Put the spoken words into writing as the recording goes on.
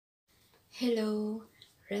Hello!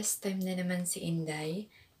 Rest time na naman si Inday,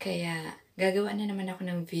 kaya gagawa na naman ako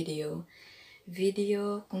ng video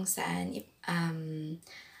kung saan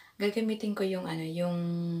gagamitin ko yung yung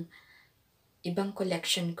ibang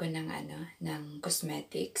collection ko ng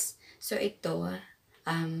cosmetics. So ito,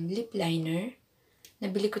 lip liner.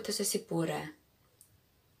 Nabili ko to sa Sephora.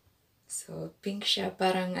 So pink siya,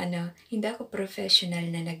 parang hindi ako professional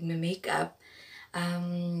na nagme-makeup.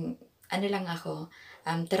 Ano lang ako,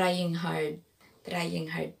 trying hard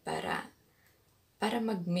para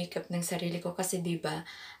mag-makeup ng sarili ko kasi 'di ba,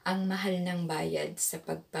 ang mahal ng bayad sa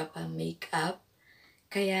pagpapa-makeup.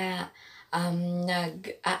 Kaya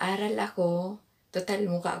nag-aaral ako,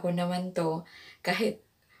 total mukha ko naman 'to, kahit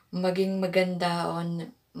maging maganda o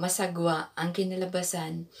masagwa ang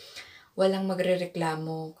kinalabasan, walang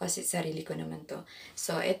magrereklamo kasi sarili ko naman 'to.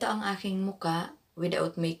 So ito ang aking mukha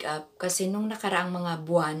without makeup kasi nung nakaraang mga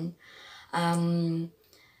buwan,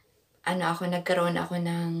 nagkaroon ako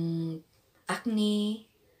ng acne,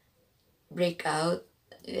 breakout.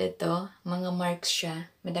 Ito, mga marks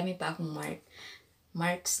siya. Madami pa akong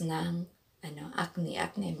marks ng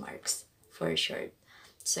acne marks for short.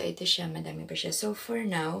 So ito siya, madami pa siya. So for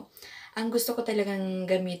now, ang gusto ko talagang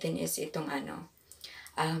gamitin is itong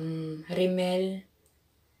Rimmel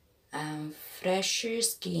Fresher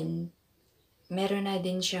Skin. Meron na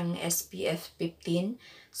din siyang SPF 15.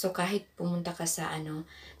 So kahit pumunta ka sa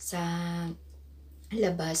sa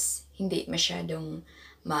labas, hindi masyadong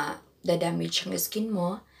ma-damage ang skin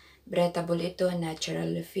mo. Breathable ito,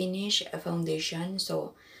 natural finish, foundation.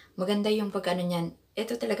 So maganda yung niyan.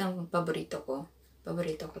 Ito talagang paborito ko.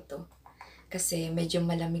 Paborito ko to. Kasi medyo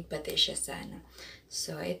malamig pati siya sa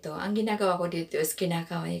So ito, ang ginagawa ko dito is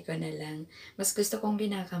kinakamay ko na lang. Mas gusto kong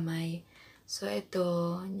kinakamay. So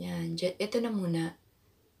ito, yan. Ito na muna.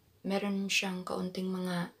 Meron siyang kaunting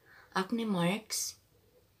mga acne marks.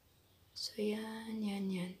 So yan.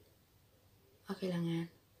 Okay lang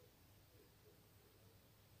yan.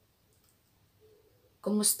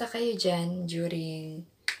 Kumusta kayo dyan during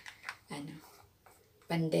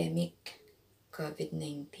pandemic,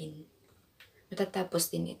 COVID-19?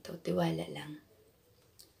 Matatapos din ito, tiwala lang.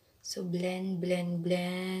 So blend.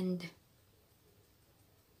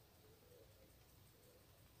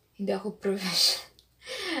 Hindi ako professional.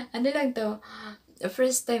 Lang to,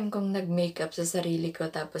 first time kong nag-makeup sa sarili ko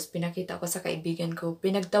tapos pinakita ko sa kaibigan ko.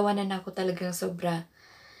 Pinagtawanan ako talagang sobra.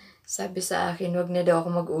 Sabi sa akin, wag na daw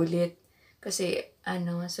ako mag-ulit. Kasi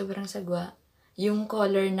sobrang sagwa. Yung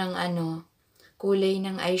color ng kulay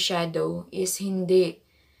ng eyeshadow is hindi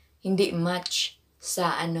match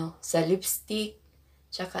sa sa lipstick,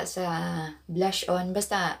 tsaka sa blush on.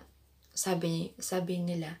 Basta sabi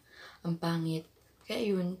nila ang pangit. Kaya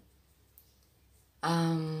yun,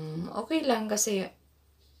 okay lang kasi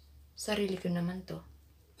sarili ko naman to.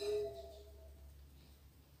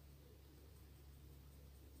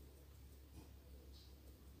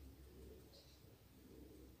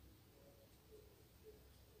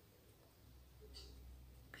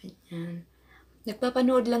 Ganyan.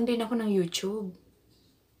 Nagpapanood lang din ako ng YouTube.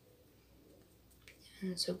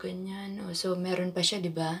 Yan, so ganyan. So meron pa siya,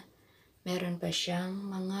 'di ba? Meron pa siyang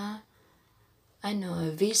mga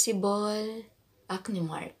visible acne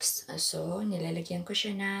marks. So, nilalagyan ko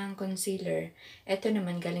siya ng concealer. Ito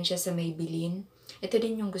naman, galing siya sa Maybelline. Ito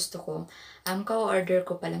din yung gusto ko. Ka-order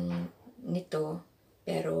ko pa lang nito.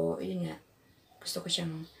 Pero, yun nga. Gusto ko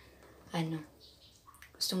siyang,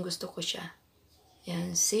 gusto ko siya.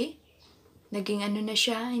 Yan, see? Naging na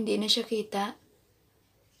siya, hindi na siya kita.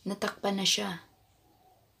 Natakpan na siya.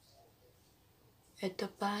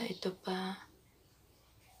 Ito pa.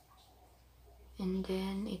 And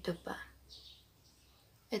then, ito pa.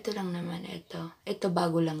 Ito lang naman, ito. Ito,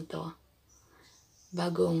 bago lang to.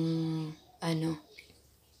 Bagong,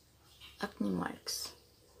 acne marks.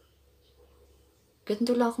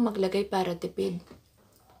 Ganito lang ako maglagay para tipid.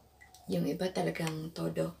 Yung iba talagang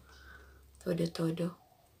todo.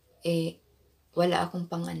 Wala akong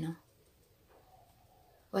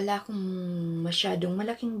wala akong masyadong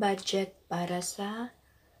malaking budget para sa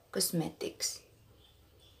cosmetics.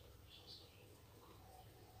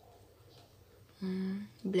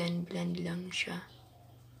 Blend lang siya.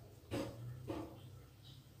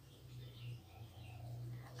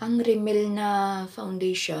 Ang Rimmel na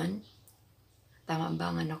foundation, tama ba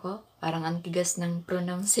ang ko? Parang ang tigas ng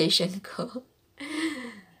pronunciation ko.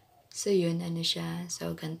 So yun, siya.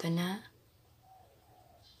 So ganito na.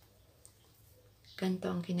 Ganito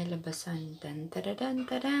ang kinalabasan.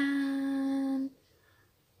 Tan-taradan-tadan!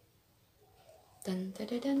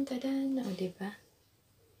 Tan-taradan-tadan! O, diba?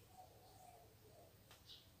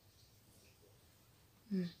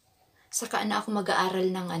 saka na ako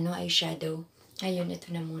mag-aaral ng eyeshadow. Ngayon,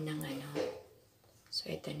 ito na munang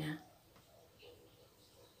So, ito na.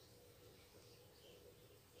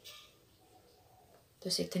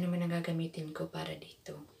 Tapos, ito naman ang gagamitin ko para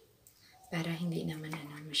dito. Para hindi naman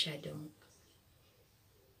masyadong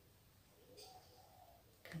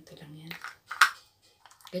ganito lang yan.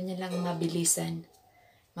 Ganyan lang mabilisan.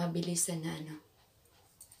 Mabilisan na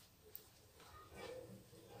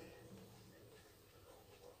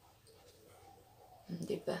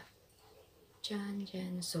diba?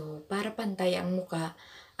 Diyan. So, para pantay ang muka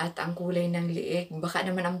at ang kulay ng liig. Baka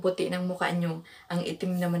naman ang puti ng muka nyo, ang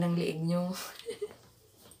itim naman ng liig nyo.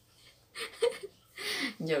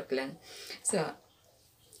 Joke lang. So,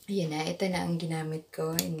 yun na. Ito na ang ginamit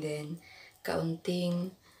ko. And then,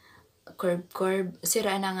 kaunting curve.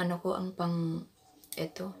 Sira na ang ko, ang pang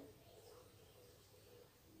ito.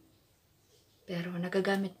 Pero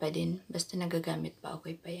nagagamit pa din. Basta nagagamit pa,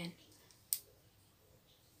 okay pa yan.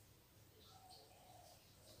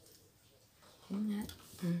 Yun nga.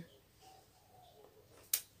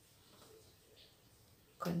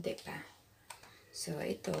 Konti pa. So,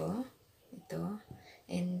 ito.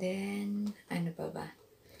 And then, ano pa ba?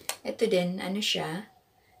 Ito din, siya.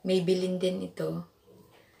 Maybelline din ito.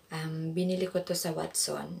 Binili ko to sa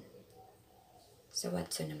Watson. Sa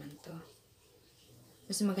Watson naman to.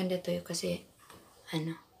 Mas maganda to kasi,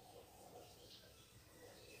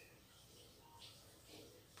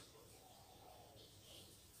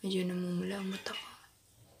 medyo namumula ang mata ko.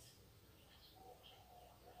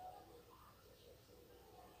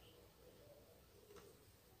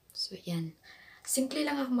 So, yan. Simple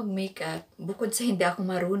lang ako mag-makeup. Bukod sa hindi ako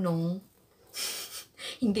marunong.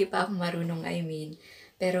 Hindi pa ako marunong, I mean.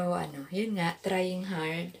 Pero, yun nga, trying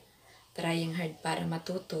hard. Trying hard para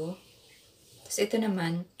matuto. Tapos, ito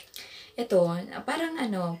naman,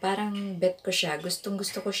 parang bet ko siya.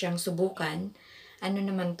 Gustong-gusto ko siyang subukan. Ano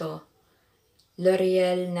naman to?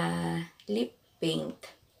 L'Oreal na lip paint.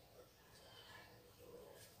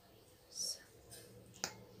 So,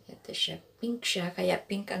 ito siya. Pink siya. Kaya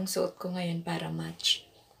pink ang suot ko ngayon para match.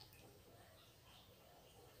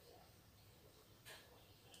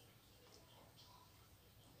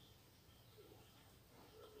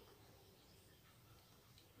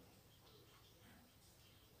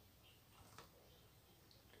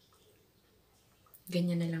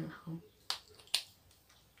 Ganyan na lang ako.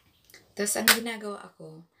 Tapos, ang ginagawa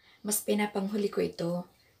ako, mas pinapanghuli ko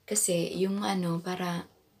ito. Kasi, yung para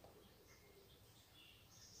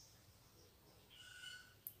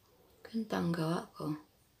ganito ang gawa ko.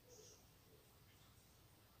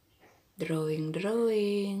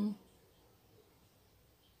 Drawing.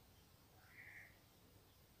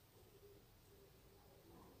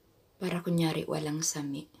 Para kunyari walang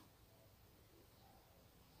sami.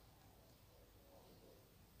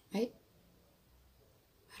 Ay,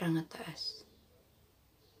 parang nataas.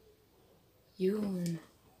 Yun.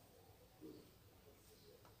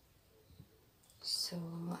 So,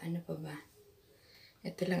 ano pa ba?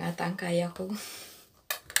 Ito lang ata ang kaya ko.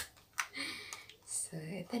 So,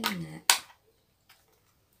 ito na nga.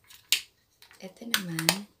 Ito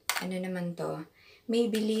naman. Ano naman to?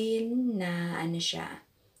 Maybelline na siya.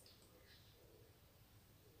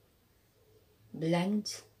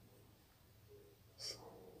 Blonde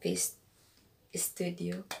Face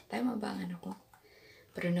Studio. Tama ba ang ko?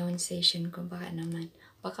 Pronunciation ko baka naman.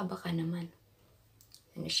 Baka naman.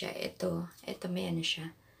 Ano siya? Ito may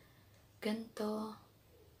siya. Ganto.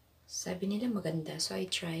 Sabi nila maganda. So, I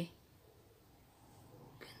try.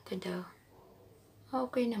 Ganto daw.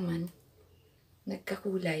 Okay naman.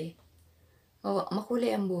 Nagkakulay.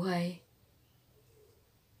 Makulay ang buhay.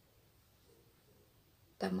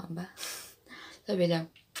 Tama ba? Sabi lang.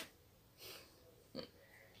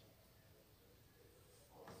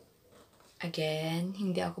 Again,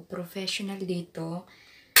 hindi ako professional dito.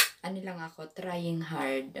 Ano lang ako, trying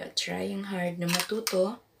hard. Trying hard na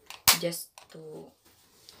matuto just to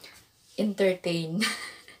entertain.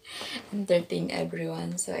 Entertain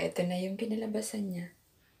everyone. So, ito na yung kinalabasan niya.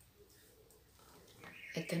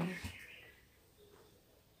 Ito na.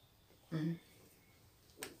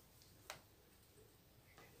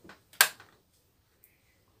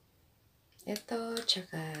 Ito,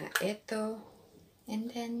 tsaka ito. And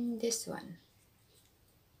then, this one.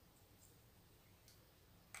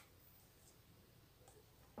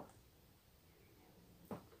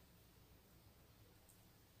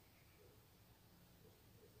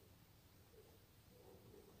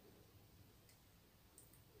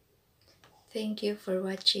 Thank you for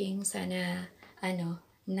watching. Sana,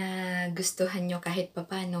 nagustuhan nyo kahit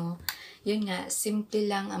papano. Yun nga, simple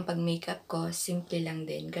lang ang pag-makeup ko. Simple lang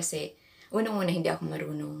din. Kasi, unang-una, hindi ako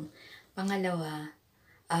marunong. Pangalawa,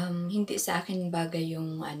 hindi sa akin bagay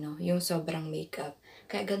yung yung sobrang makeup.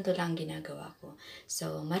 Kaya ganito lang ginagawa ko.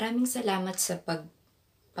 So, maraming salamat sa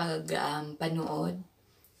panood.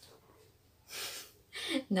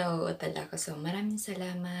 Nauutal ako. So, maraming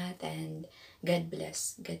salamat and God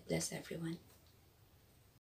bless. God bless everyone.